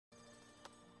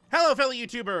Hello fellow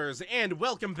YouTubers, and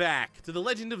welcome back to the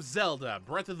Legend of Zelda,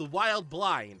 Breath of the Wild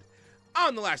Blind.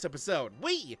 On the last episode,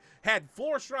 we had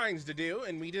 4 shrines to do,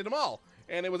 and we did them all.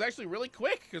 And it was actually really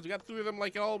quick, because we got through them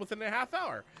like all within a half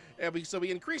hour. And so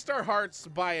we increased our hearts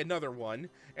by another one,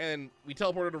 and we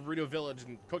teleported to Rito Village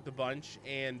and cooked a bunch,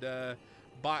 and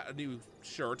bought a new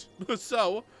shirt.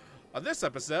 So, on this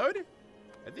episode,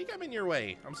 I think I'm in your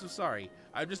way. I'm so sorry.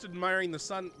 I'm just admiring the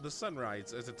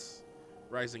sunrise as it's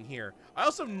rising here. I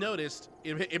also noticed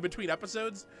in between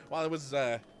episodes, while I was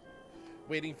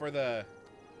waiting for the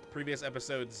previous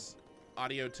episode's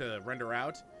audio to render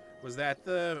out, was that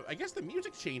I guess the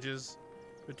music changes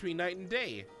between night and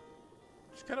day,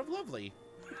 which is kind of lovely.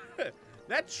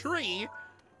 That tree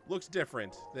looks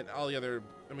different than all the other,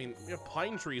 I mean, you have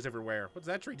pine trees everywhere. What's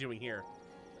that tree doing here?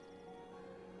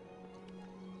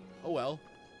 Oh well.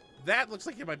 That looks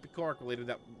like it might be Korok related,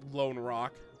 that lone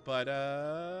rock, but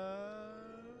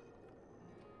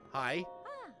hi.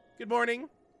 Good morning.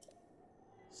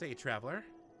 Say, traveler.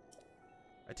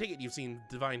 I take it you've seen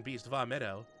Divine Beast Vah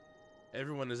Medoh.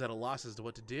 Everyone is at a loss as to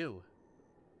what to do.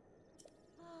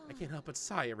 I can't help but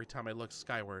sigh every time I look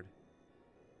skyward.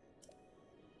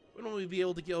 When will we be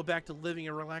able to go back to living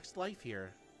a relaxed life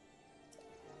here?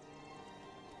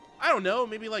 I don't know,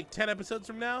 maybe like 10 episodes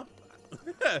from now?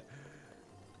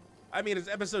 I mean, it's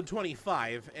episode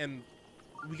 25, and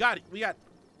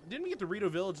didn't we get to Rito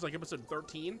Village like episode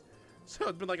 13? So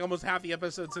it's been like almost half the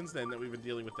episode since then that we've been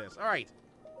dealing with this. All right.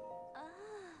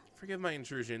 Forgive my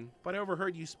intrusion, but I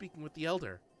overheard you speaking with the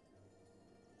Elder.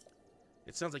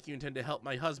 It sounds like you intend to help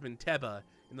my husband, Teba,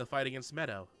 in the fight against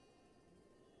Medoh.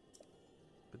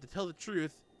 But to tell the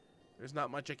truth, there's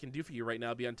not much I can do for you right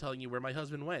now beyond telling you where my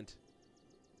husband went.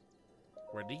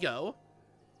 Where did he go?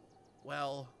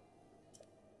 Well,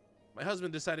 my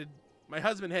husband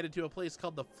headed to a place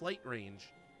called the Flight Range.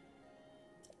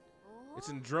 It's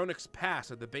in Dronix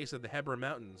Pass at the base of the Hebra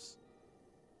Mountains.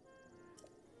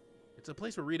 It's a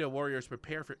place where Rito warriors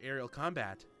prepare for aerial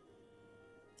combat.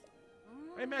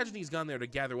 I imagine he's gone there to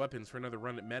gather weapons for another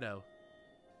run at Medoh.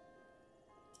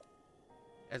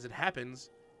 As it happens,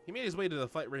 he made his way to the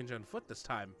Flight Range on foot this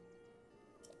time.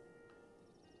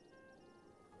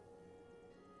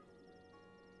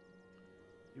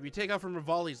 If you take off from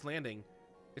Revali's landing,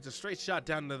 it's a straight shot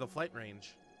down to the Flight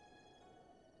Range.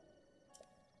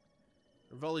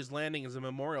 Revali's landing is a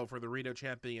memorial for the Rito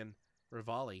champion,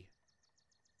 Revali.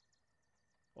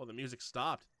 Oh, the music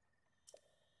stopped.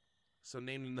 So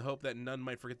named in the hope that none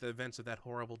might forget the events of that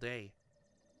horrible day.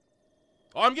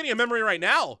 Oh, I'm getting a memory right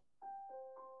now!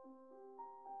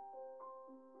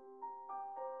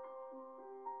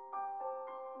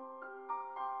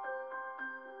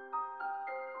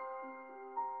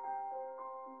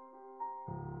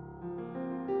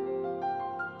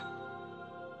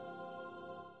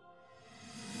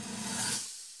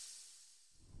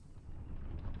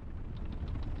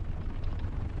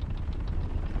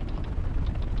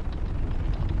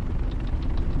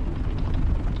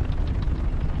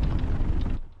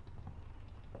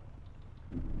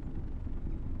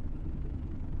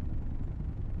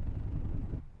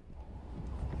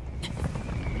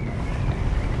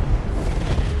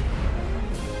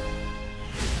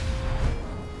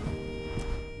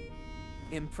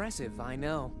 Impressive, I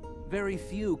know. Very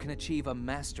few can achieve a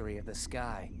mastery of the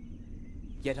sky.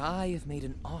 Yet I have made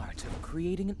an art of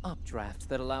creating an updraft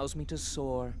that allows me to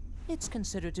soar. It's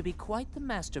considered to be quite the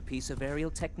masterpiece of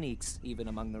aerial techniques, even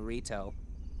among the Rito.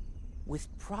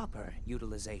 With proper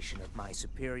utilization of my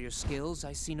superior skills,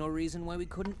 I see no reason why we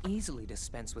couldn't easily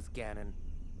dispense with Ganon.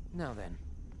 Now then,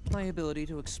 my ability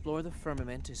to explore the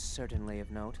firmament is certainly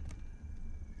of note.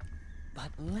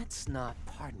 But let's not,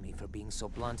 pardon me for being so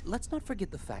blunt, let's not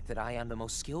forget the fact that I am the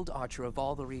most skilled archer of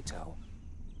all the Rito.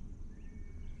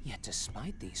 Yet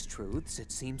despite these truths,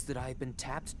 it seems that I've been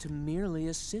tapped to merely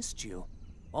assist you.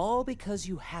 All because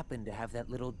you happen to have that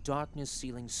little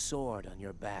darkness-sealing sword on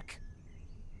your back.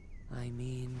 I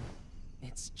mean,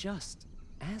 it's just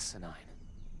asinine.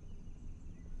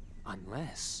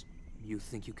 Unless you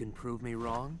think you can prove me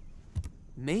wrong,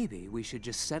 maybe we should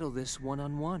just settle this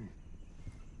one-on-one.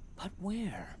 But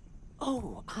where?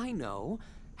 Oh, I know.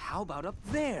 How about up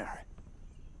there?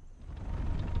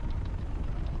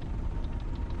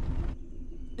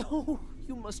 Oh,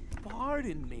 you must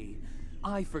pardon me.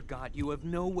 I forgot you have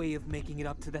no way of making it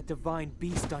up to that divine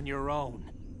beast on your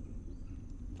own.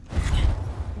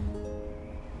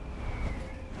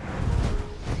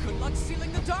 Good luck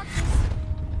sealing the darkness!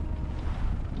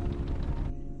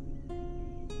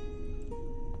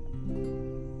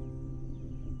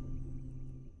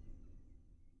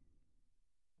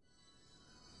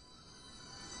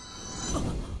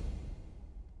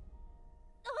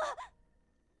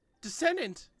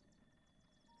 Descendant!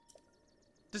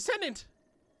 Descendant!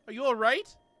 Are you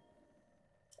alright?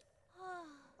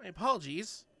 My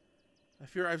apologies. I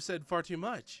fear I've said far too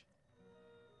much.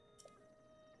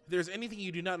 If there's anything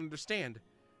you do not understand,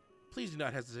 please do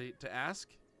not hesitate to ask.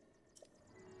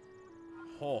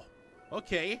 Oh,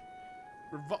 okay.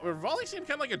 Revali seemed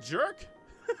kind of like a jerk.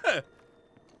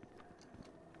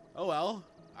 Oh well.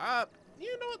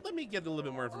 You know what? Let me get a little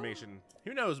bit more information.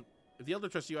 Who knows? If the Elder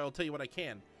trusts you, I will tell you what I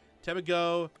can. Teba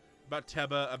go, about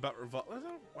Teba, about Revali.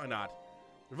 Why not?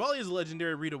 Revali is a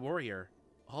legendary Rita warrior.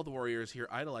 All the warriors here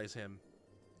idolize him.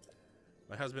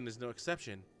 My husband is no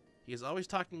exception. He is always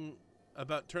talking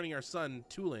about turning our son,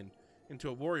 Tulin, into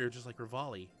a warrior just like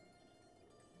Revali.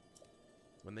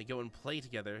 When they go and play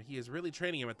together, he is really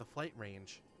training him at the flight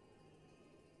range.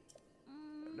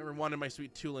 I've never wanted my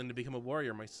sweet Tulin to become a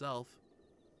warrior myself.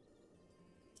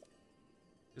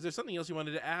 Is there something else you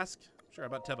wanted to ask? Sure,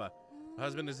 about Teba. My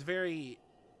husband is very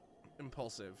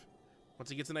impulsive. Once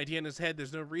he gets an idea in his head,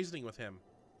 there's no reasoning with him.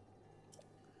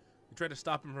 We tried to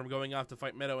stop him from going off to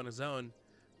fight Medoh on his own,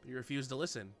 but he refused to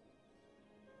listen.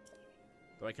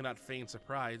 Though I cannot feign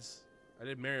surprise, I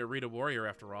did marry a Rita warrior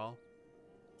after all.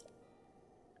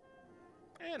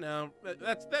 No,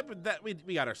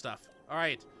 we got our stuff. All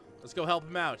right, let's go help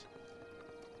him out.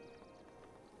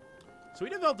 So we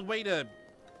developed a way to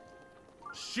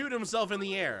shoot himself in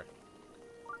the air.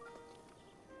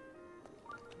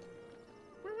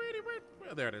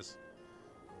 Oh, there it is.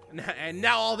 And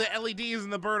now all the LEDs in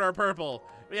the bird are purple.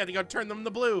 We have to go turn them to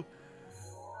blue.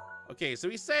 Okay, so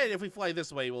he said if we fly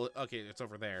this way, we'll... Okay, it's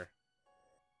over there.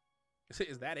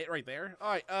 Is that it right there? All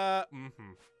right,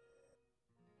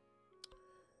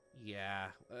 Yeah.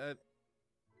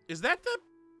 Is that the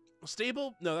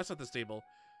stable? No, that's not the stable.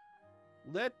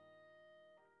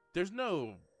 There's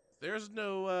no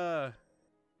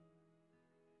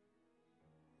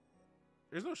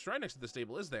shrine next to the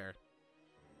stable, is there?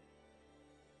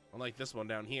 Unlike this one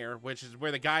down here, which is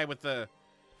where the guy with the...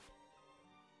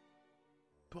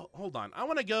 Hold on. I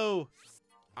want to go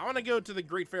to the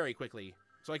Great Fairy quickly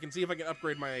so I can see if I can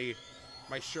upgrade my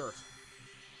shirt.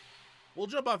 We'll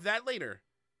jump off that later.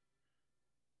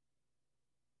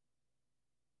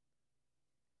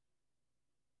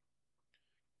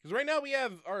 Because right now we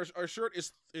have our shirt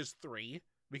is 3.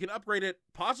 We can upgrade it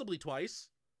possibly twice.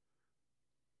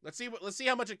 Let's see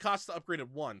how much it costs to upgrade it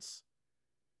once.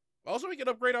 Also, we can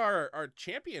upgrade our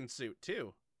champion suit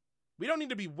too. We don't need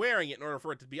to be wearing it in order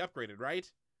for it to be upgraded, right?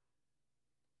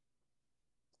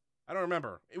 I don't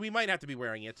remember. We might have to be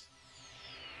wearing it.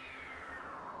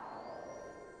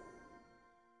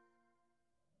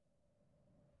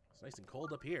 It's nice and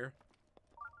cold up here.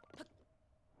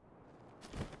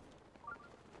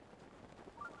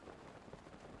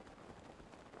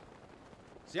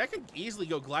 See, I could easily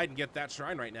go glide and get that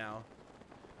shrine right now.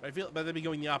 But I feel but they'd be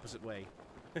going the opposite way.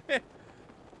 I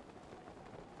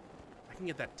can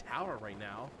get that tower right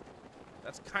now.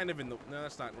 That's kind of in the... No,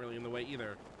 that's not really in the way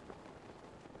either.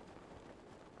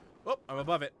 Oh, I'm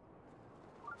above it.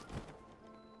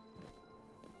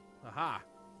 Aha.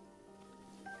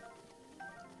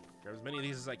 Grab as many of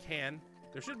these as I can.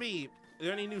 There should be... Are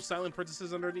there any new silent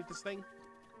princesses underneath this thing?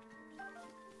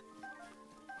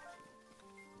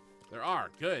 There are.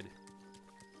 Good.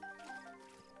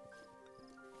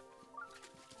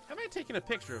 Have I taken a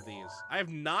picture of these? I have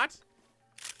not.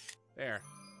 There.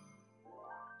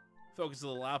 Focus a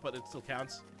little out, but it still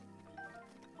counts.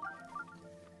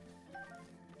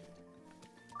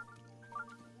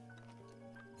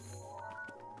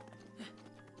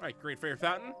 All right, Great Fairy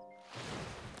Fountain.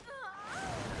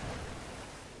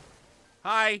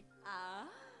 Hi.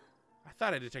 I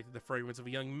thought I detected the fragrance of a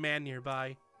young man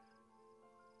nearby.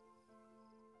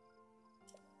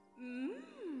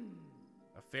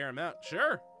 A fair amount,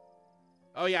 sure.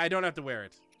 Oh yeah, I don't have to wear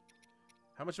it.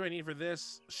 How much do I need for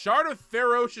this? Shard of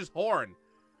Ferocious Horn.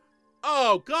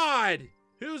 Oh God,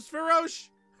 who's Feroce?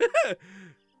 I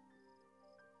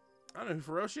don't know who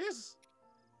Feroce is.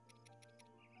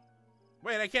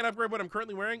 Wait, I can't upgrade what I'm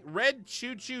currently wearing. Red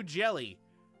Choo Choo Jelly.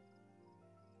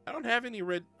 I don't have any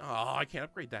red. Oh, I can't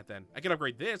upgrade that then. I can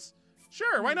upgrade this.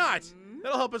 Sure, why not?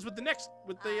 That'll help us with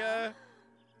the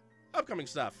upcoming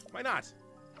stuff. Why not?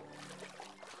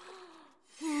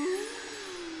 I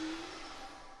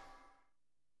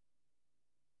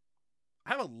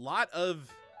have a lot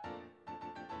of...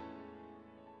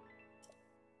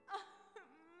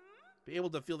 Be able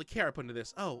to feel the care I put into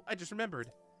this. Oh, I just remembered.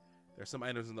 There are some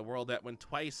items in the world that when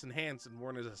twice enhanced and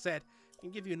worn as a set can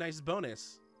give you a nice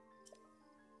bonus.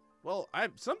 Well,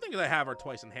 some things I have are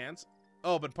twice enhanced.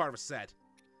 Oh, but part of a set.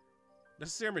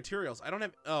 Necessary materials. I don't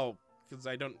have... Oh, because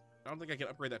I don't think I can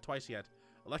upgrade that twice yet.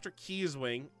 Electric keys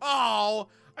wing. Oh,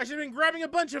 I should have been grabbing a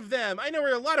bunch of them. I know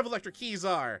where a lot of electric keys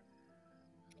are.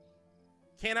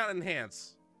 Cannot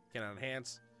enhance. Cannot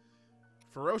enhance.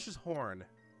 Ferocious horn.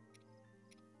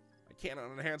 I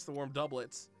cannot enhance the warm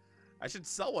doublets. I should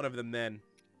sell one of them then.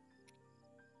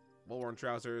 Wool-worn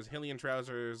trousers, Hylian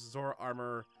trousers, Zora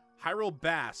armor, Hyrule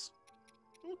bass.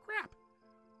 Oh crap.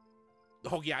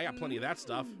 Oh yeah, I got plenty of that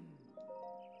stuff.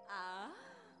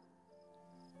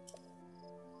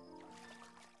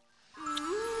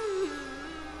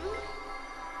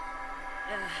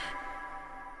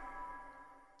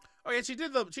 Oh yeah, she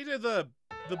did the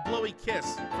blowy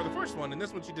kiss for the first one, and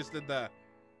this one she just did the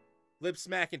lip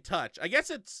smack and touch. I guess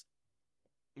it's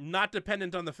not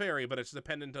dependent on the fairy, but it's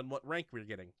dependent on what rank we're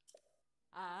getting.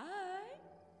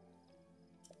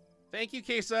 Thank you,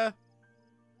 Kesa.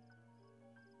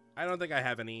 I don't think I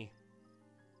have any.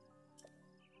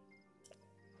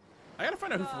 I gotta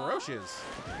find out who Feroce is.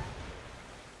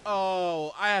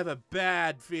 Oh, I have a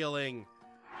bad feeling.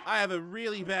 I have a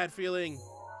really bad feeling.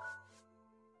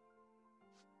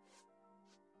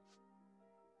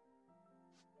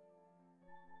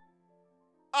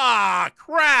 Ah,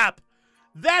 crap!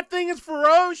 That thing is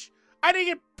Feroce? I didn't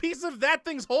get a piece of that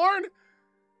thing's horn?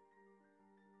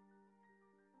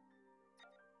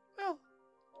 Well,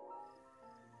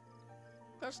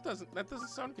 that doesn't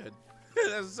sound good. It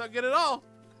doesn't sound good at all.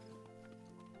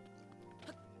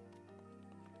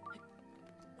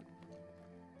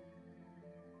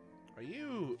 Are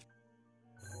you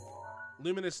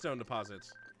luminous stone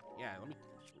deposits? Yeah, let me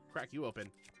crack you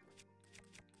open.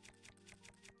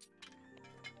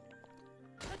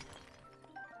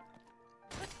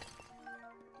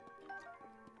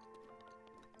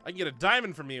 I can get a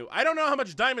diamond from you. I don't know how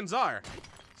much diamonds are,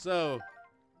 so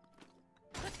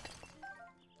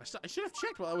I should have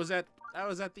checked while I was at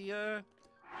the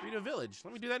Rito Village.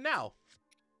 Let me do that now.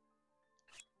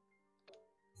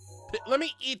 Let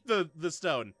me eat the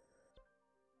stone.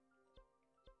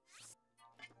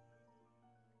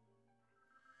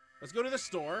 Let's go to the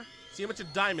store, see how much a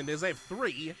diamond is. I have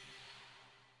 3.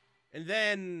 And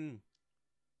then,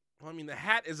 well, I mean, the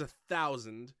hat is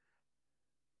 1,000.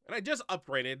 And I just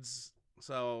upgraded,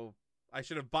 so I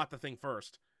should have bought the thing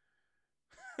first.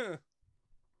 It'd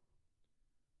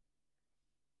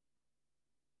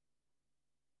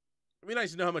be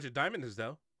nice to know how much a diamond is,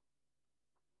 though.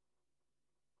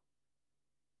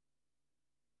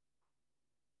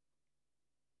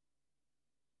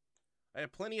 I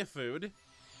have plenty of food.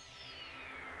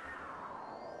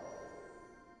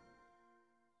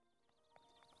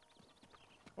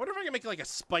 I wonder if I can make like a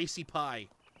spicy pie.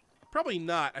 Probably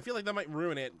not. I feel like that might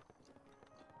ruin it.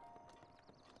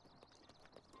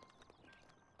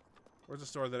 Where's a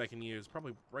store that I can use?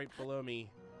 Probably right below me.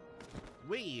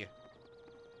 Wee.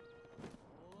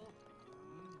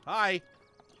 Hi.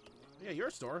 Yeah, you're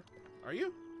a store. Are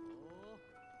you?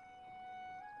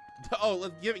 Oh,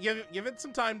 let's give it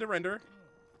some time to render.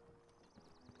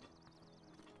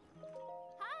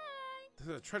 Hi.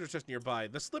 There's a treasure chest nearby.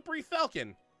 The slippery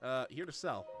falcon. Here to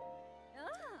sell.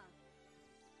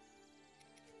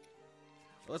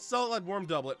 Let's sell that warm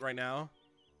doublet right now.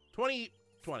 20.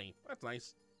 That's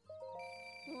nice.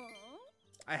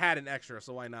 I had an extra,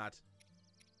 so why not?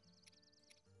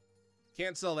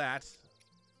 Can't sell that.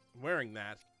 I'm wearing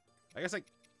that. I guess I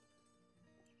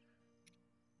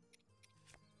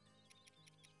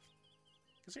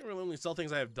can really only sell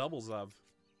things I have doubles of.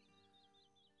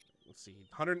 Let's see.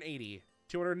 180.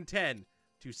 210.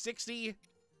 260.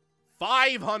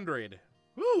 500.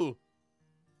 Woo!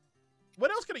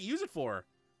 What else can I use it for?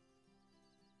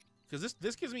 Because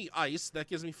this gives me ice, that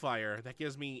gives me fire, that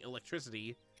gives me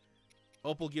electricity.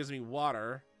 Opal gives me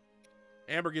water.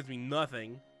 Amber gives me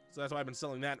nothing. So that's why I've been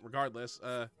selling that regardless.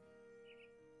 Sell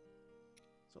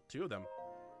 2 of them.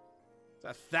 It's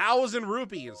 1,000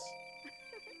 rupees.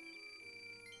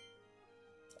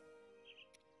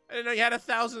 I didn't know you had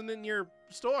 1,000 in your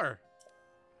store.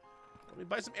 Let me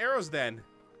buy some arrows then.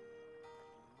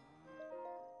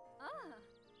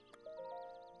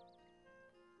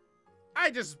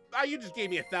 You just gave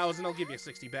me 1,000. I'll give you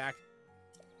 60 back.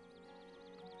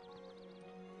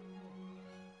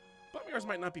 But yours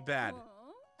might not be bad.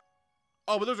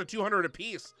 Oh, but those are 200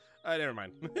 apiece. Never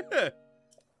mind.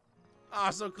 Ah,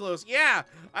 so close. Yeah,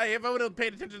 if I would have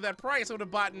paid attention to that price, I would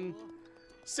have bought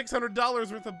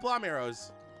 $600 worth of bomb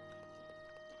arrows.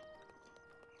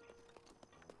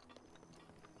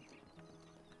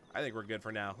 I think we're good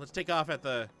for now. Let's take off at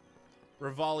the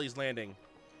Revali's landing.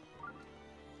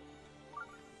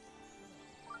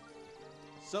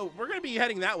 So we're going to be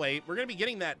heading that way. We're going to be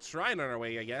getting that shrine on our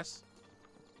way, I guess.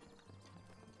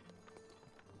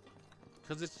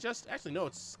 Because it's just... Actually, no,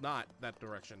 it's not that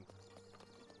direction.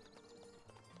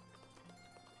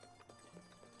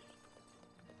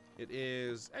 It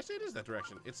is... Actually, it is that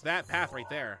direction. It's that path right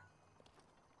there.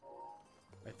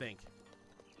 I think.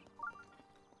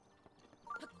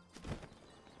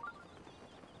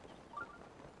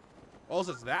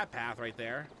 Also, it's that path right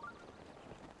there.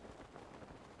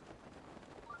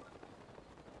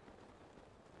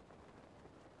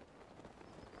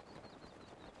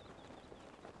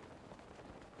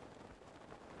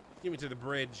 Give me to the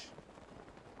bridge.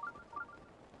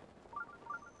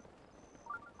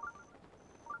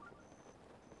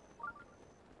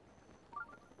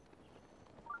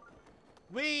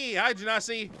 Wee! Hi,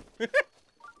 Janasi! Oh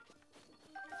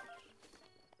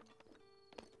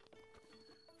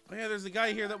yeah, there's a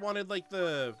guy here that wanted, like,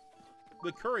 the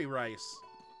curry rice.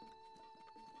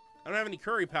 I don't have any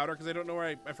curry powder because I don't know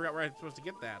where I forgot where I'm supposed to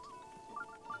get that.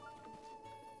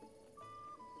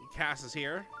 Cass is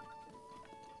here.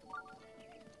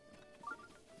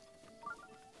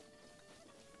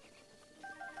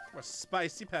 A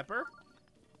spicy pepper.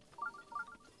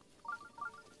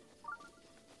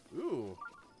 Ooh.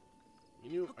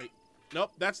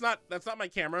 Nope, that's not my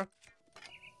camera.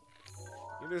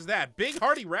 Yeah, there's that big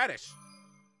hearty radish.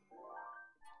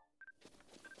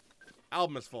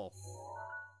 Album is full.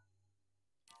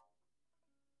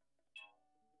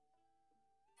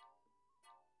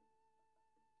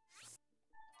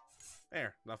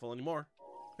 There, not full anymore.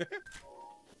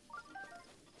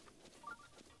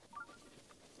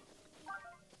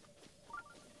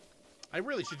 I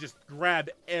really should just grab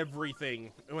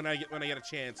everything when I get a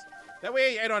chance. That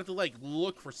way I don't have to like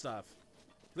look for stuff.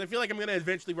 Because I feel like I'm gonna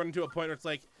eventually run into a point where it's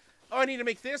like, oh, I need to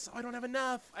make this. Oh, I don't have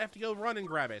enough. I have to go run and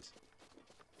grab it.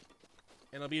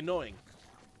 And it'll be annoying.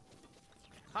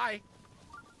 Hi.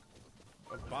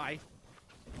 Oh, bye.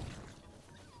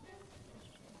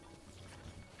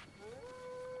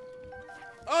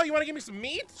 Oh, you want to give me some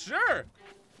meat? Sure.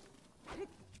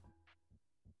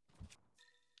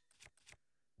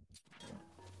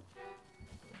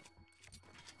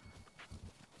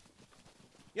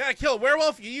 You gotta kill a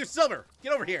werewolf, you use silver.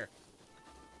 Get over here.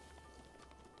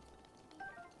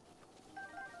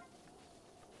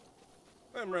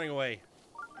 I'm running away.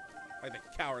 Like the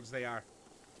cowards they are.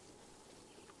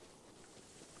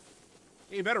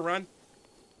 Hey, you better run.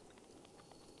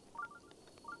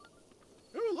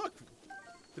 Ooh, look.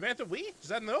 Samantha Wee?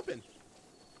 Just out in the open.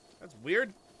 That's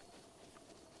weird.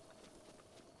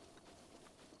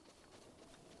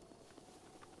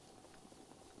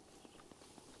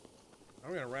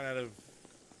 I'm gonna run out of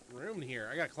room here.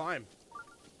 I gotta climb.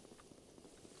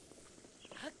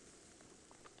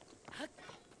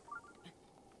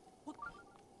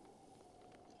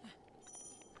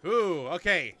 Ooh,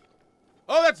 okay.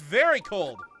 Oh, that's very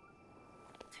cold.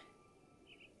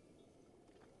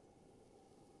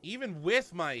 Even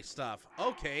with my stuff.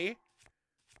 Okay.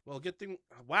 Well, good thing.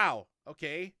 Wow.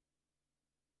 Okay.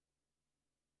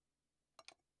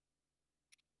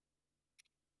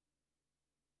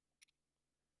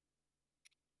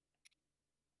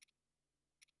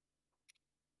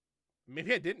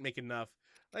 Maybe I didn't make enough.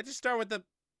 Let's start with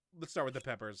the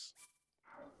peppers.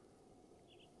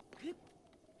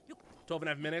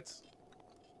 12.5 minutes.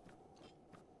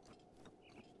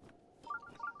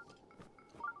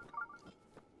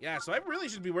 Yeah, so I really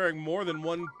should be wearing more than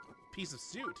one piece of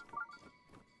suit.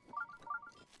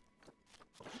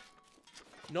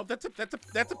 Nope, that's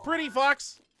a pretty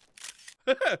fox.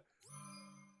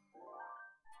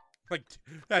 Like,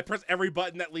 I press every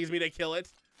button that leads me to kill it.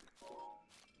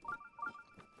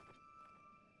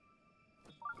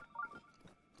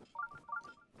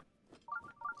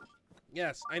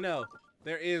 Yes, I know.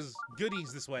 There is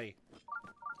goodies this way.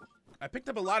 I picked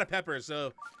up a lot of peppers,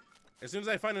 so as soon as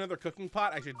I find another cooking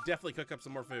pot, I should definitely cook up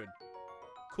some more food.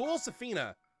 Cool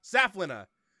Saflina.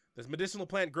 This medicinal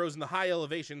plant grows in the high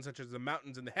elevations, such as the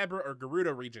mountains in the Hebra or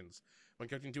Gerudo regions. When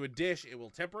cooked into a dish, it will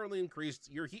temporarily increase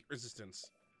your heat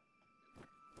resistance.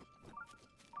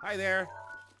 Hi there.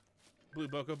 Blue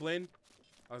Bokoblin.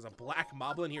 Oh, there's a black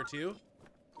moblin here, too.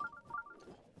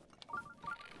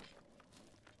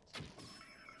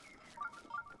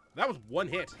 That was one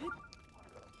hit.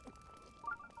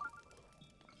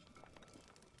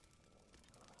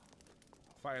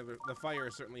 The fire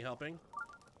is certainly helping.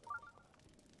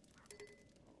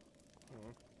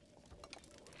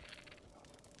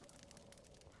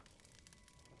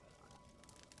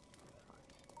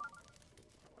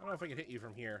 I don't know if I can hit you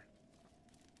from here.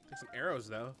 Take some arrows,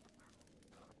 though.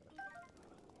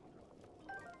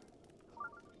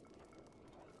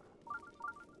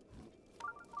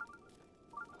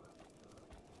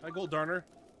 Hi, Gold Darner.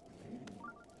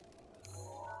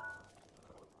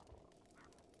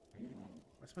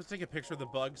 supposed to take a picture of the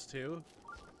bugs, too?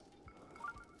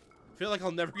 I feel like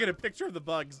I'll never get a picture of the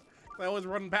bugs. I always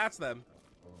run past them.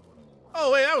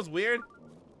 Oh, wait, that was weird.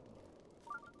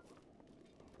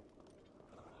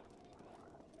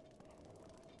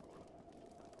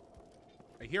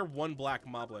 I hear one black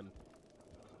moblin.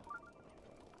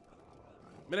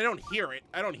 I mean, I don't hear it.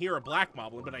 I don't hear a black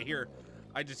moblin, but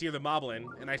I just hear the moblin,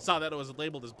 and I saw that it was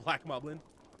labeled as black moblin.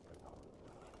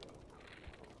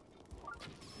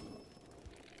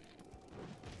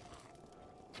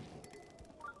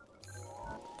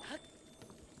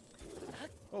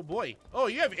 Oh boy. Oh,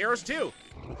 you have arrows too.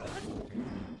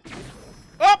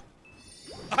 Oh!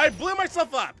 I blew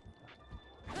myself up.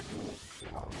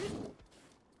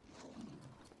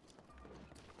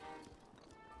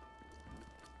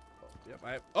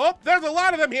 Yep, oh, there's a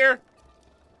lot of them here.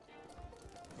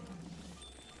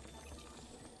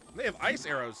 They have ice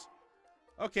arrows.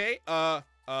 Okay,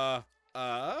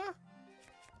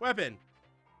 weapon.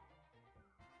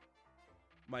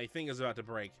 My thing is about to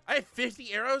break. I have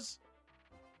 50 arrows?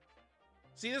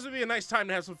 See, this would be a nice time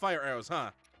to have some fire arrows,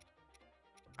 huh?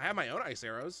 I have my own ice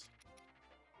arrows.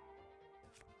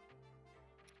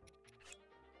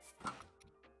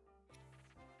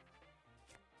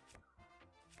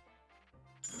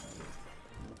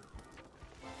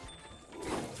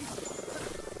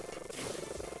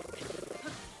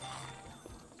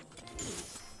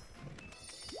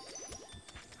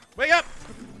 Wake up!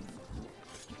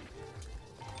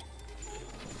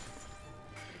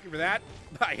 Thank you for that.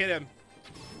 I hit him.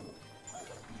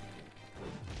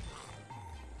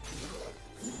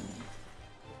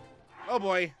 Oh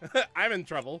boy, I'm in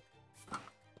trouble.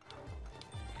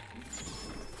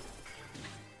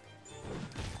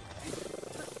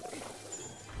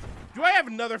 Do I have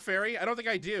another fairy? I don't think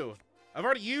I do. I've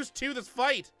already used 2 this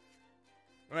fight.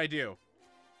 What I do?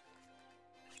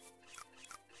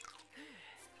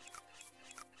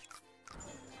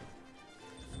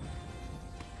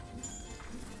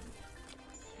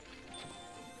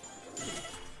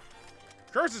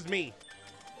 Curses me.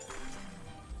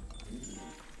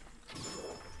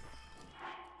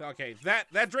 Okay,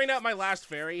 that drained out my last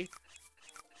fairy.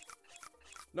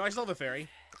 No, I still have a fairy.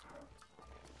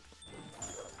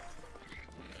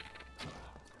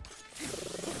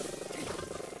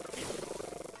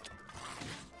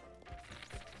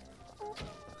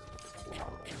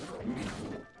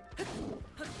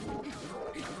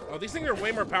 Oh, these things are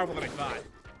way more powerful than I thought.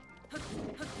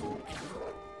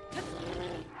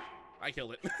 I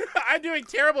killed it. I'm doing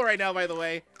terrible right now, by the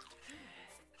way.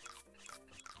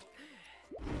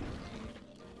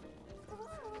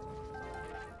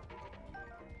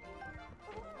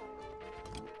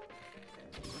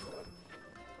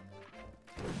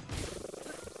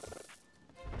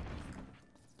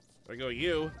 There go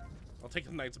you. I'll take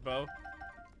the knight's bow.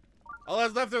 All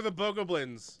that's left are the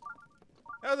bogoblins.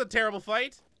 That was a terrible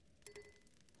fight.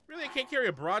 Really, I can't carry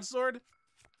a broadsword?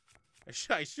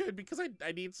 I should, because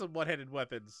I need some one-handed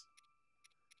weapons.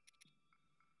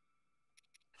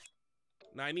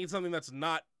 Now, I need something that's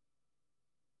not...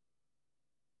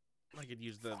 I could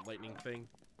use the lightning thing.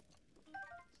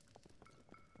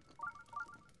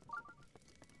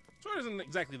 Sword isn't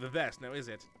exactly the best, now is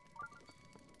it?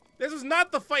 This is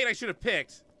not the fight I should have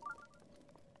picked.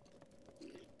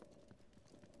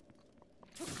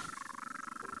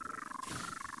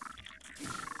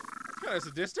 Kind of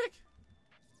sadistic.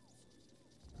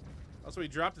 Also, he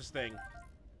dropped this thing.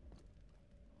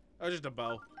 Oh, just a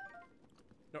bow.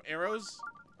 No arrows?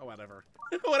 Oh, whatever.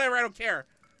 Whatever, I don't care.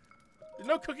 There's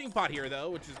no cooking pot here,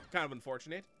 though, which is kind of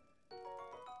unfortunate.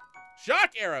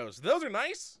 Shock arrows! Those are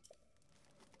nice.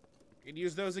 You can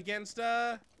use those against,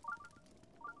 the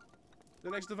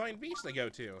next divine beast I go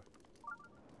to.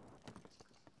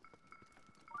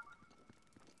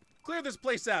 Clear this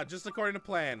place out, just according to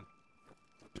plan.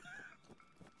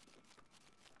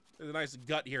 There's a nice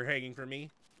gut here hanging for me.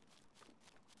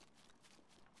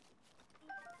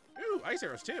 Ooh, ice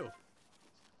arrows too.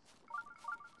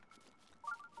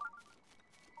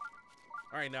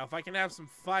 Alright, now if I can have some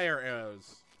fire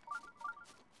arrows.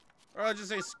 Or I'll just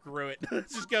say screw it.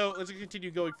 Let's just go, let's continue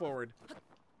going forward.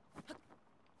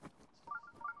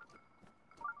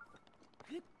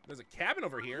 There's a cabin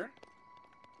over here.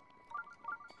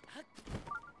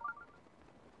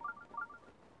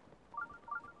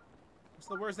 What's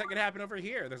the worst that could happen over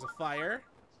here? There's a fire.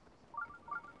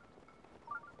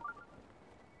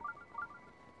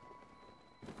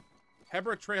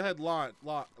 Hebra Trailhead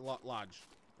Lodge.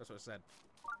 That's what it said.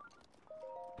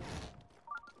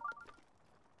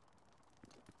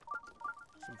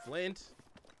 Some flint.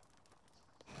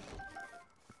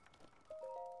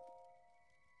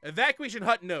 Evacuation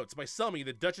Hut Notes by Selmy,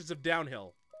 the Duchess of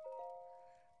Downhill.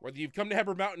 Whether you've come to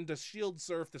Heber Mountain to shield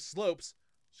surf the slopes,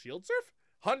 shield surf?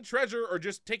 Hunt treasure, or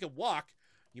just take a walk,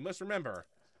 you must remember,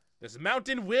 this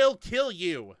mountain will kill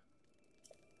you.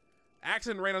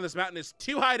 Accident rain on this mountain is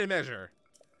too high to measure.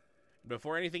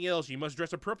 Before anything else, you must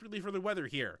dress appropriately for the weather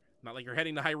here, not like you're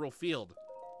heading to Hyrule Field.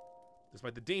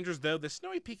 Despite the dangers, though, the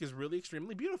snowy peak is really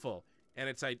extremely beautiful, and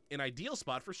it's an ideal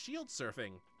spot for shield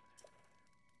surfing.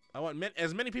 I want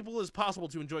as many people as possible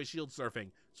to enjoy shield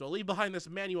surfing, so I'll leave behind this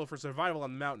manual for survival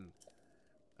on the mountain.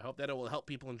 I hope that it will help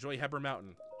people enjoy Heber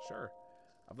Mountain. Sure.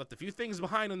 I've left a few things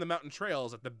behind on the mountain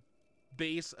trails at the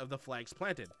base of the flags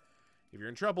planted. If you're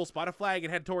in trouble, spot a flag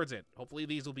and head towards it. Hopefully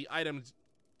these items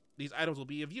will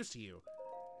be of use to you.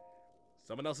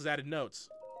 Someone else has added notes.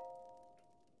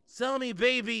 Sell me,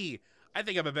 baby! I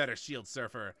think I'm a better shield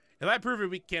surfer. If I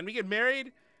prove it, can we get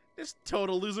married? This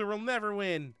total loser will never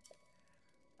win.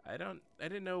 I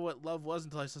didn't know what love was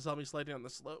until I saw me sliding on the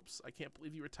slopes. I can't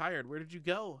believe you retired. Where did you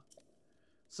go?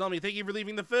 Selmy, thank you for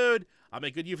leaving the food. I'll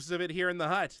make good use of it here in the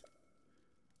hut.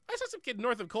 I saw some kid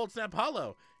north of Cold Snap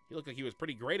Hollow. He looked like he was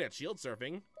pretty great at shield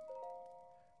surfing.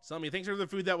 Selmy, thanks for the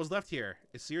food that was left here.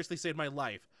 It seriously saved my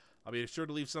life. I'll be sure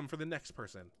to leave some for the next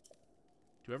person.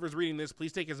 To whoever's reading this,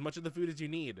 please take as much of the food as you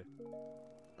need.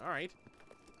 Alright.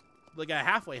 Like a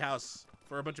halfway house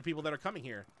for a bunch of people that are coming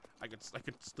here. I could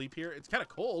sleep here. It's kind of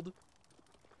cold.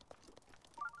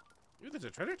 Ooh, there's a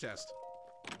treasure chest.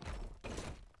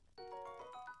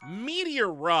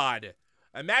 Meteor Rod.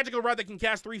 A magical rod that can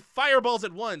cast 3 fireballs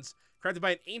at once. Crafted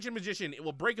by an ancient magician. It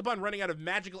will break upon running out of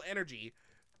magical energy.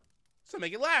 So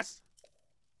make it last.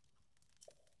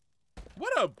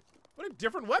 What a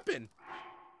different weapon.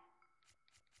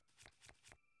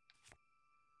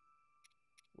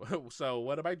 So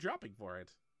what am I dropping for it?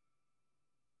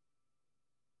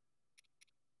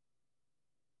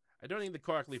 I don't need the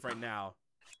Korok Leaf right now.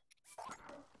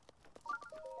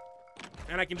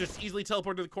 And I can just easily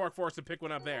teleport to the Korok Forest and pick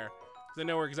one up there. Because I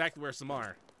know exactly where some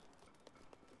are.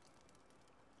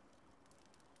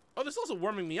 Oh, this is also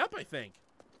warming me up, I think.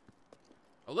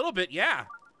 A little bit, yeah.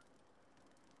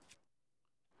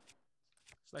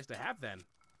 It's nice to have then.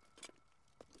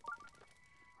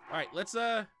 Alright, let's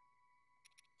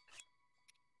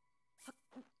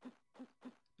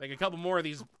make a couple more of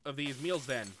these meals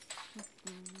then.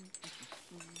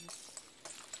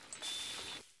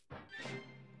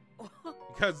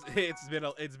 Because it's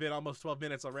been almost 12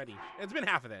 minutes already. It's been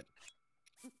half of it.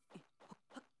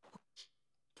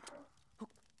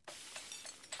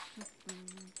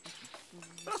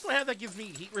 What else do I have that gives me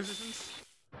heat resistance?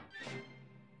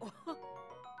 I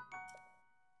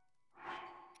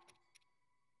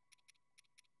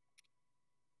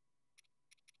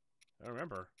don't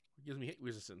remember. What gives me hit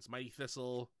resistance? Mighty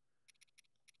Thistle.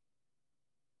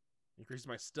 Increases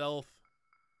my stealth.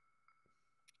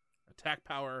 Attack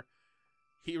power.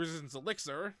 Heat resistance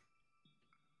elixir.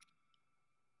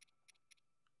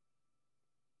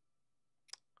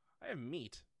 I have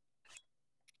meat.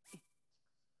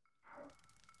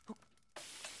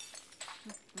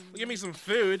 Give me some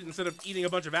food instead of eating a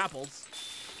bunch of apples.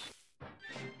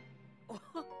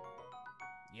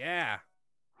 Yeah.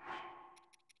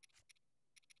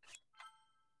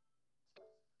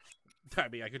 I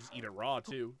mean, I could just eat it raw,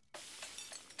 too.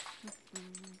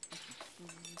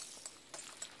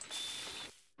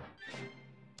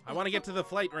 I want to get to the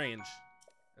flight range.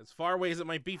 As far away as it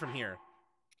might be from here.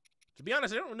 To be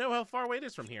honest, I don't know how far away it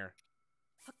is from here.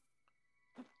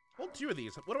 Hold 2 of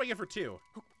these. What do I get for 2?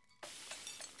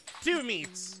 2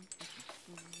 meats!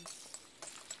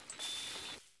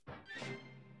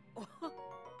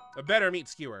 A better meat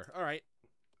skewer. Alright.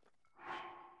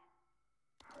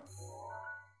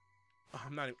 Oh,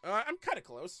 I'm not even... I'm kind of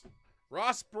close.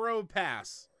 Rossboro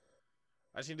Pass.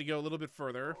 I just need to go a little bit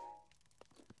further.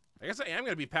 I guess I am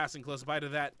going to be passing close by to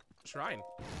that shrine.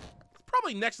 It's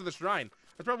probably next to the shrine.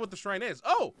 That's probably what the shrine is.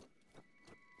 Oh!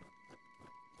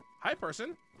 Hi,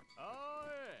 person. Oh,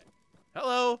 yeah.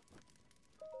 Hello.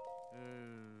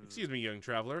 Excuse me, young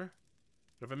traveler.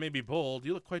 But if I may be bold,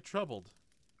 you look quite troubled.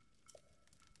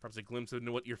 Perhaps a glimpse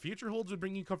into what your future holds would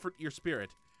bring you comfort to your spirit.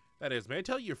 That is, may I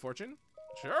tell you your fortune?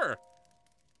 Sure.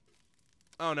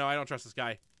 Oh no, I don't trust this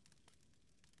guy.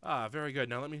 Ah, very good.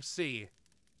 Now let me see.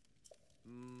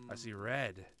 I see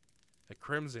red. A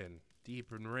crimson.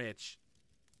 Deep and rich.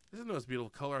 This is the most beautiful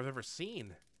color I've ever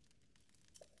seen.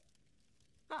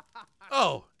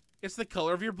 Oh, it's the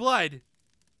color of your blood.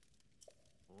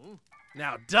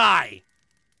 Now die!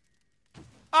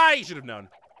 I should have known.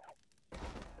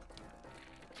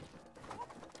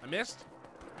 I missed?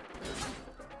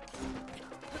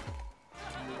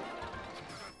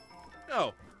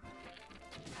 Oh.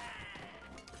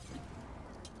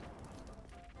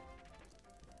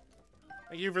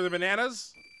 Thank you for the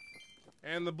bananas.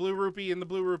 And the blue rupee and the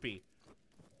blue rupee.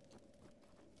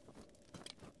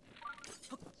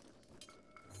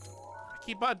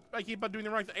 I keep on doing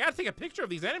the wrong thing. I gotta take a picture of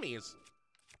these enemies.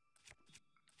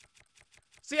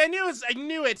 See, I knew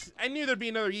it. I knew there'd be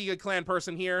another Yiga clan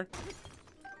person here.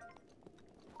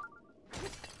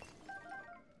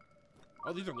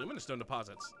 Oh, these are luminous stone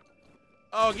deposits.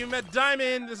 Oh, give me that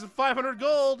diamond. This is 500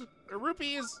 gold or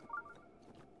rupees.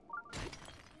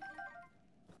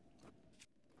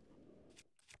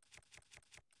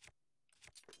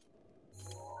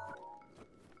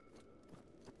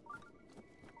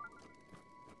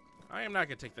 I am not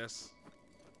gonna take this.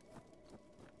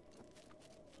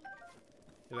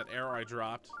 That arrow I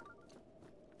dropped.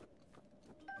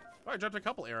 Oh, I dropped a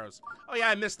couple arrows. Oh yeah,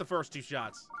 I missed the first 2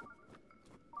 shots.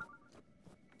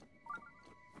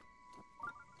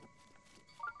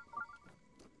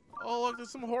 Oh look,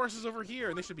 there's some horses over here,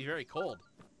 and they should be very cold.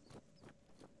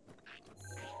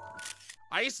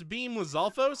 Ice Beam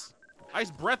Lizalfos?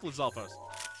 Ice Breath Lizalfos.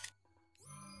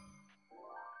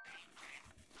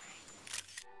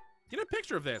 Get a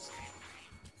picture of this.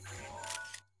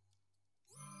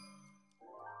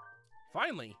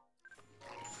 Finally.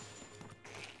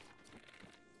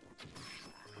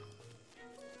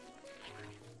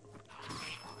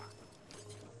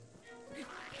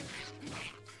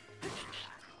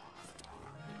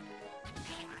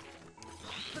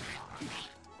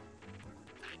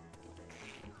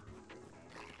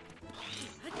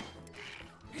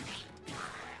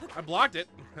 I blocked it.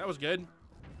 That was good.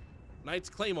 Knight's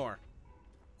Claymore.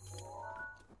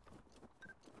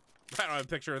 I don't have a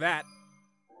picture of that.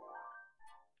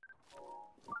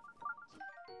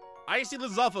 Icy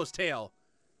Lizalfo's tail.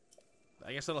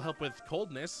 I guess that'll help with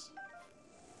coldness.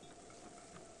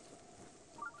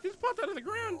 He just popped out of the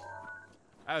ground.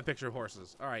 I have a picture of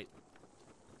horses. All right.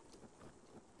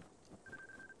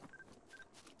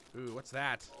 Ooh, what's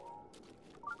that?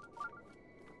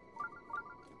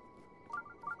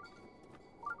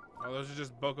 Oh, those are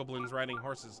just Bokoblins riding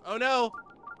horses. Oh no!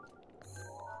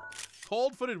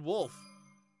 Cold-footed wolf.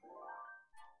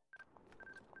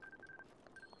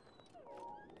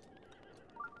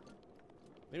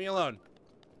 Leave me alone.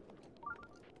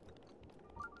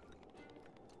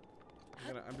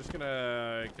 I'm just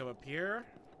gonna come up here.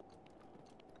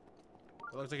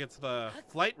 It looks like it's the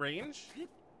flight range.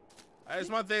 I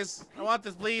just want this. I want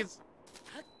this, please.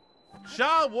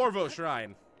 Shah Warvo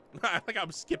Shrine. I think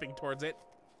I'm skipping towards it.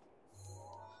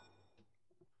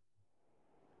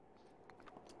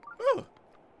 Ooh.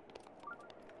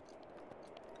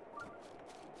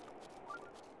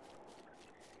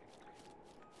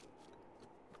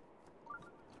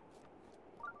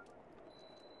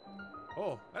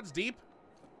 Oh, that's deep.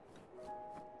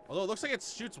 Although it looks like it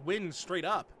shoots wind straight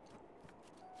up.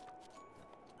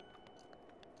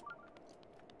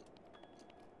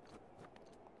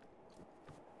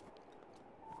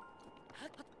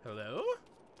 Hello?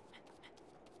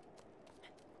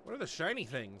 What are the shiny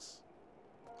things?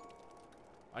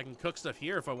 I can cook stuff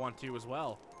here if I want to as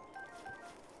well.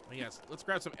 Oh, yes, let's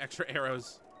grab some extra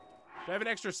arrows. Do I have an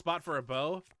extra spot for a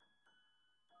bow?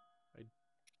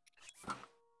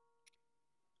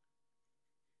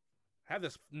 I have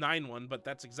this 9 one, but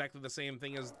that's exactly the same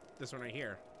thing as this one right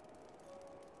here.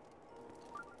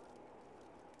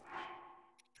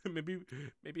 maybe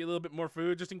a little bit more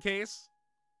food just in case.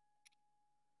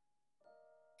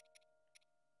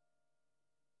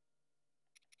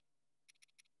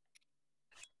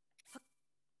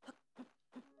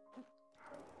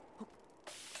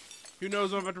 Who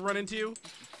knows what I'm about to run into?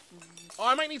 Oh,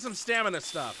 I might need some stamina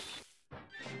stuff.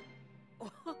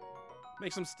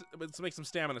 Let's make some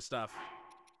stamina stuff.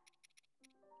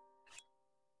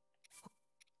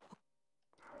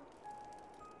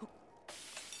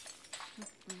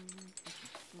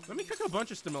 Let me cook a bunch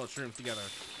of stamina shrooms together.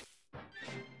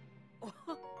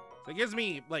 So it gives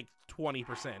me like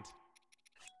 20%.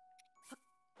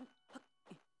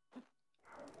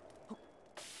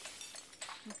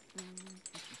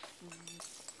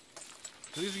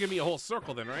 So these are gonna be a whole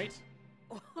circle then, right?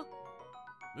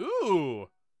 Ooh!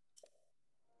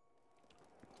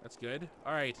 That's good.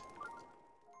 Alright.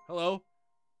 Hello.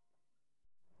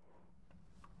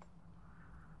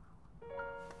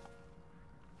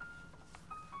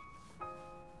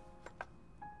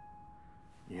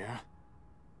 Yeah?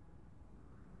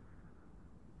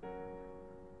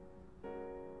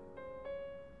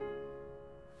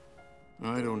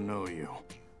 I don't know you.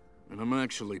 And I'm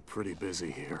actually pretty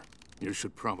busy here. You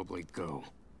should probably go.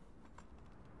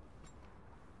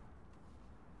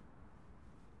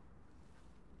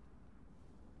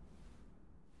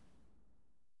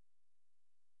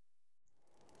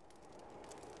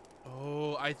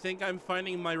 I think I'm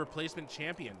finding my replacement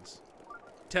champions.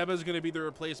 Teba's gonna be the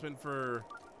replacement for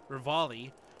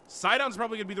Revali. Sidon's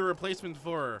probably gonna be the replacement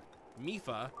for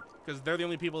Mipha, because they're the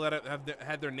only people that have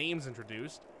had their names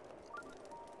introduced.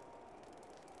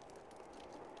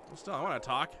 Well, still, I want to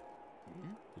talk.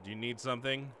 Did you need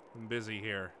something? I'm busy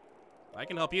here. I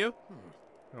can help you.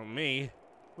 Oh, me?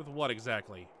 With what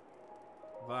exactly?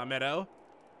 Vah Medoh?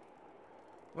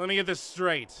 Let me get this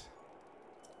straight.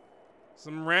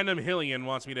 Some random Hylian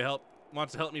wants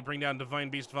to help me bring down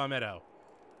Divine Beast Vah Medoh.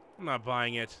 I'm not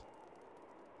buying it.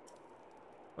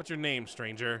 What's your name,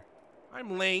 stranger?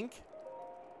 I'm Link.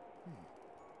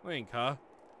 Link, huh?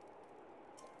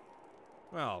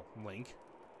 Well, Link,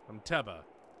 I'm Teba.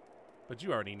 But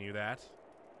you already knew that.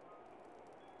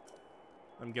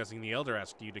 I'm guessing the Elder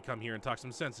asked you to come here and talk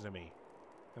some sense into me.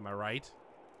 Am I right?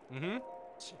 Mm-hmm.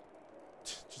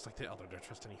 Just like the Elder, don't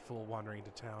trust any fool wandering into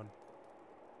town.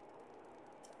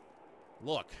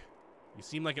 Look, you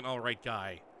seem like an alright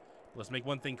guy. Let's make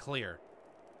one thing clear.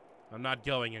 I'm not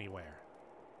going anywhere.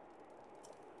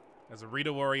 As a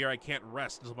Rito warrior, I can't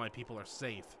rest until my people are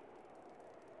safe.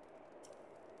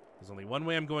 There's only one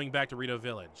way I'm going back to Rito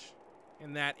Village.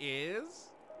 And that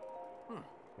is...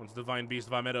 once Divine Beast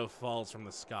Vah Medoh falls from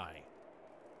the sky.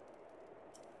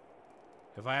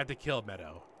 If I have to kill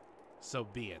Medoh, so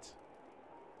be it.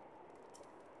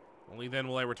 Only then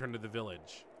will I return to the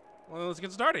village. Well, let's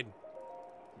get started.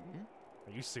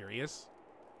 Are you serious?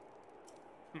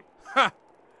 Ha!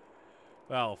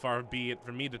 Well, far be it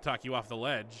from me to talk you off the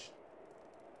ledge.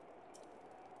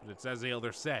 But it's as the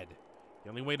Elder said. The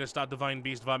only way to stop Divine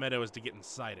Beast Vah Medoh is to get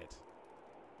inside it.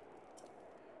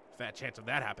 Fat chance of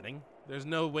that happening. There's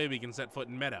no way we can set foot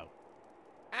in Medoh.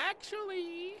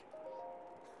 Actually...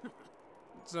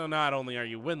 So not only are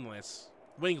you wingless,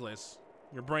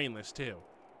 you're brainless too.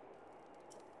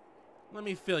 Let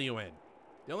me fill you in.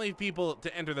 The only people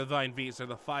to enter the Divine Beast are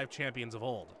the 5 champions of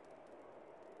old.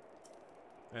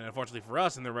 And unfortunately for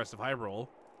us and the rest of Hyrule,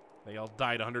 they all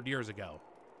died 100 years ago.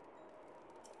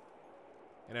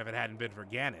 And if it hadn't been for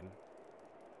Ganon...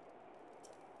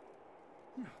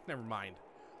 Never mind.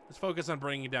 Let's focus on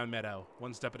bringing down Medoh,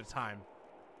 one step at a time.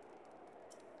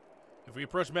 If we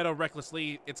approach Medoh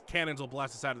recklessly, its cannons will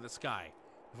blast us out of the sky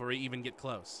before we even get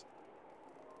close.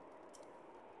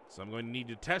 So I'm going to need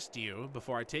to test you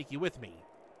before I take you with me.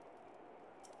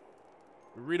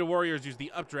 Rito warriors use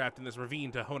the updraft in this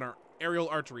ravine to hone our aerial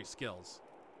archery skills.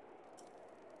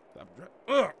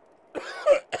 Ugh.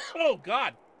 Oh,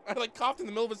 God. I like coughed in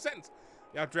the middle of a sentence.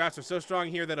 The updrafts are so strong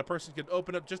here that a person could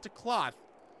open up just a cloth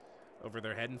over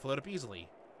their head and float up easily.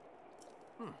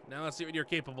 Now let's see what you're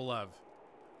capable of.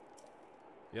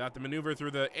 You'll have to maneuver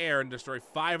through the air and destroy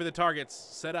 5 of the targets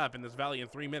set up in this valley in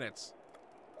 3 minutes.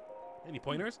 Any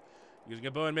pointers? Using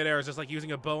a bow in midair is just like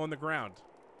using a bow on the ground.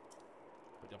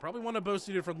 But you'll probably want a bow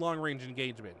suited for long-range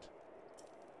engagement.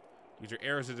 Use your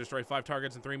arrows to destroy 5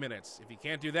 targets in 3 minutes. If you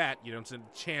can't do that, you don't stand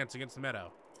a chance against the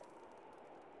Medoh.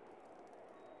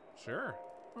 Sure.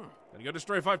 Then go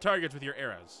destroy 5 targets with your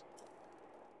arrows.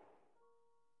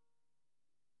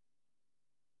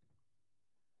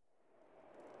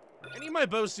 I need my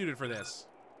bow suited for this.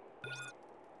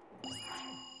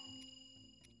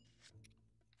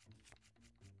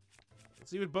 Let's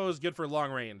see what bow is good for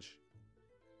long range.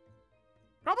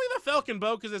 Probably the Falcon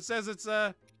bow, because it says it's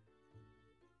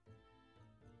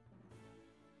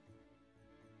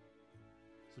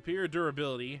superior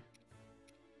durability.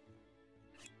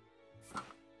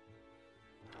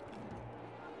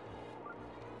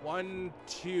 One,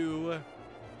 two.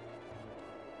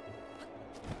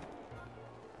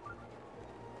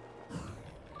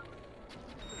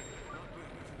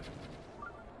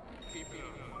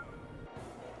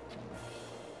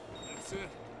 That's it.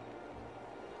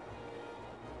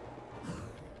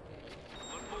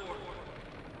 One more.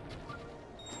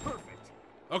 Perfect.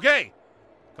 Okay,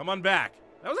 come on back.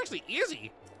 That was actually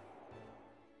easy.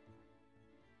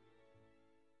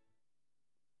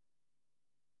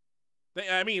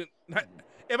 I mean,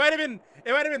 it might have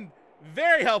been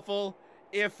very helpful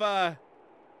if I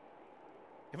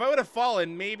would have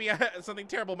fallen. Maybe something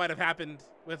terrible might have happened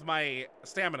with my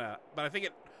stamina, but I think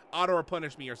it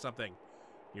auto-replenished me or something.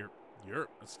 You're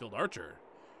a skilled archer.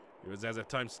 It was as if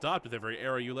time stopped with every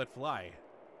arrow you let fly.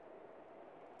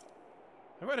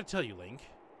 I gotta tell you, Link.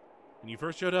 When you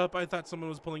first showed up, I thought someone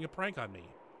was pulling a prank on me.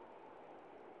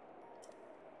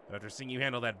 But after seeing you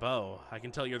handle that bow, I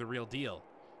can tell you're the real deal.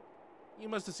 You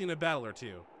must have seen a battle or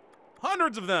two.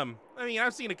 Hundreds of them! I mean,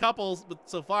 I've seen a couple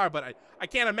so far, but I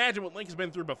can't imagine what Link has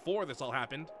been through before this all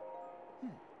happened.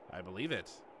 I believe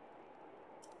it.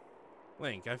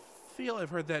 Link, I feel I've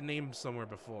heard that name somewhere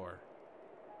before.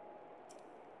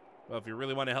 Well, if you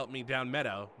really want to help me bring down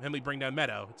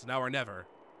Medoh, it's now or never.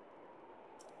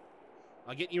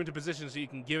 I'll get you into position so you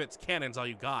can give its cannons all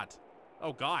you got.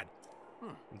 Oh, God.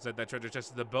 Inside that treasure chest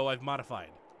is the bow I've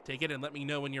modified. Take it and let me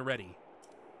know when you're ready.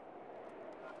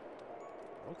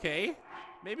 Okay.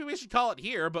 Maybe we should call it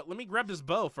here, but let me grab this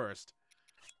bow first.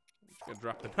 I'm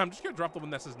just gonna drop the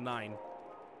one that says 9.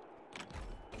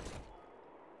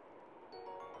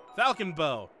 Falcon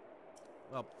bow.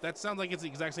 Well, that sounds like it's the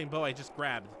exact same bow I just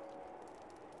grabbed.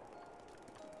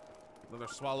 Another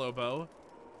swallow bow.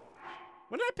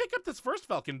 When did I pick up this first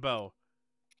falcon bow?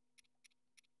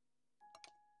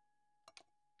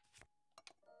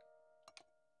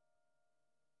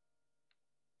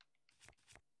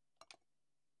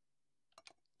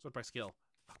 Sort by skill.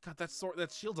 Oh God,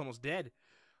 that shield's almost dead.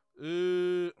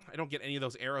 I don't get any of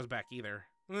those arrows back either.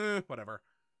 Whatever.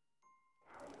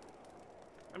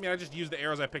 I mean, I just used the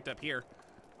arrows I picked up here.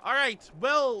 All right,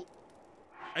 well,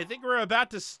 I think we're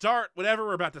about to start whatever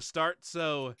we're about to start,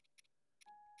 so...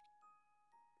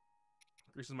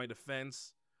 Increases my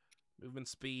defense, movement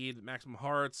speed, maximum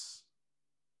hearts,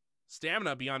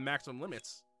 stamina beyond maximum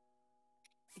limits.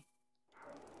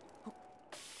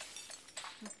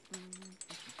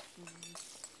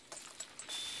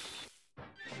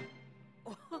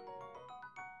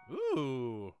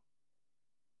 Ooh.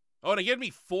 Oh, and it gave me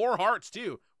 4 hearts,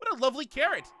 too. What a lovely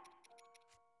carrot.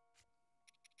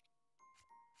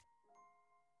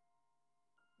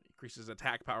 Increases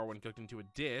attack power when cooked into a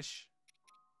dish.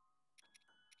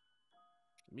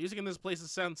 The music in this place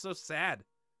sounds so sad.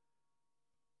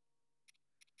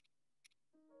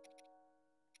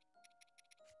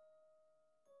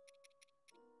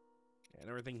 And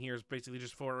everything here is basically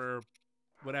just for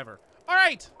whatever. All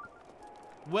right.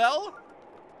 Well,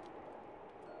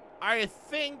 I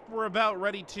think we're about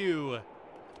ready to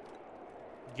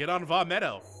get on Vah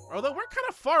Medoh. Although we're kind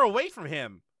of far away from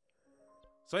him.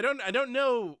 So I don't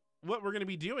know what we're going to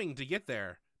be doing to get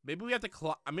there. Maybe we have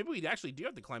to maybe we actually do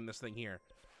have to climb this thing here.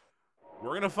 We're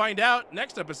going to find out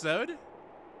next episode.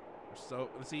 So,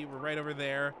 let's see, we're right over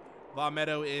there. Vah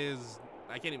Medoh is,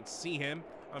 I can't even see him.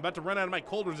 I'm about to run out of my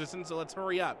cold resistance, so let's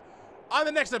hurry up. On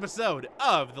the next episode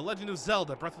of The Legend of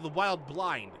Zelda, Breath of the Wild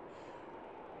Blind.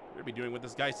 We're going to be doing what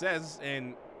this guy says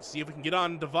and see if we can get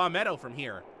on to Vah Medoh from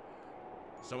here.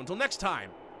 So until next time,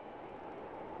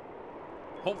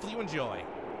 hopefully you enjoy.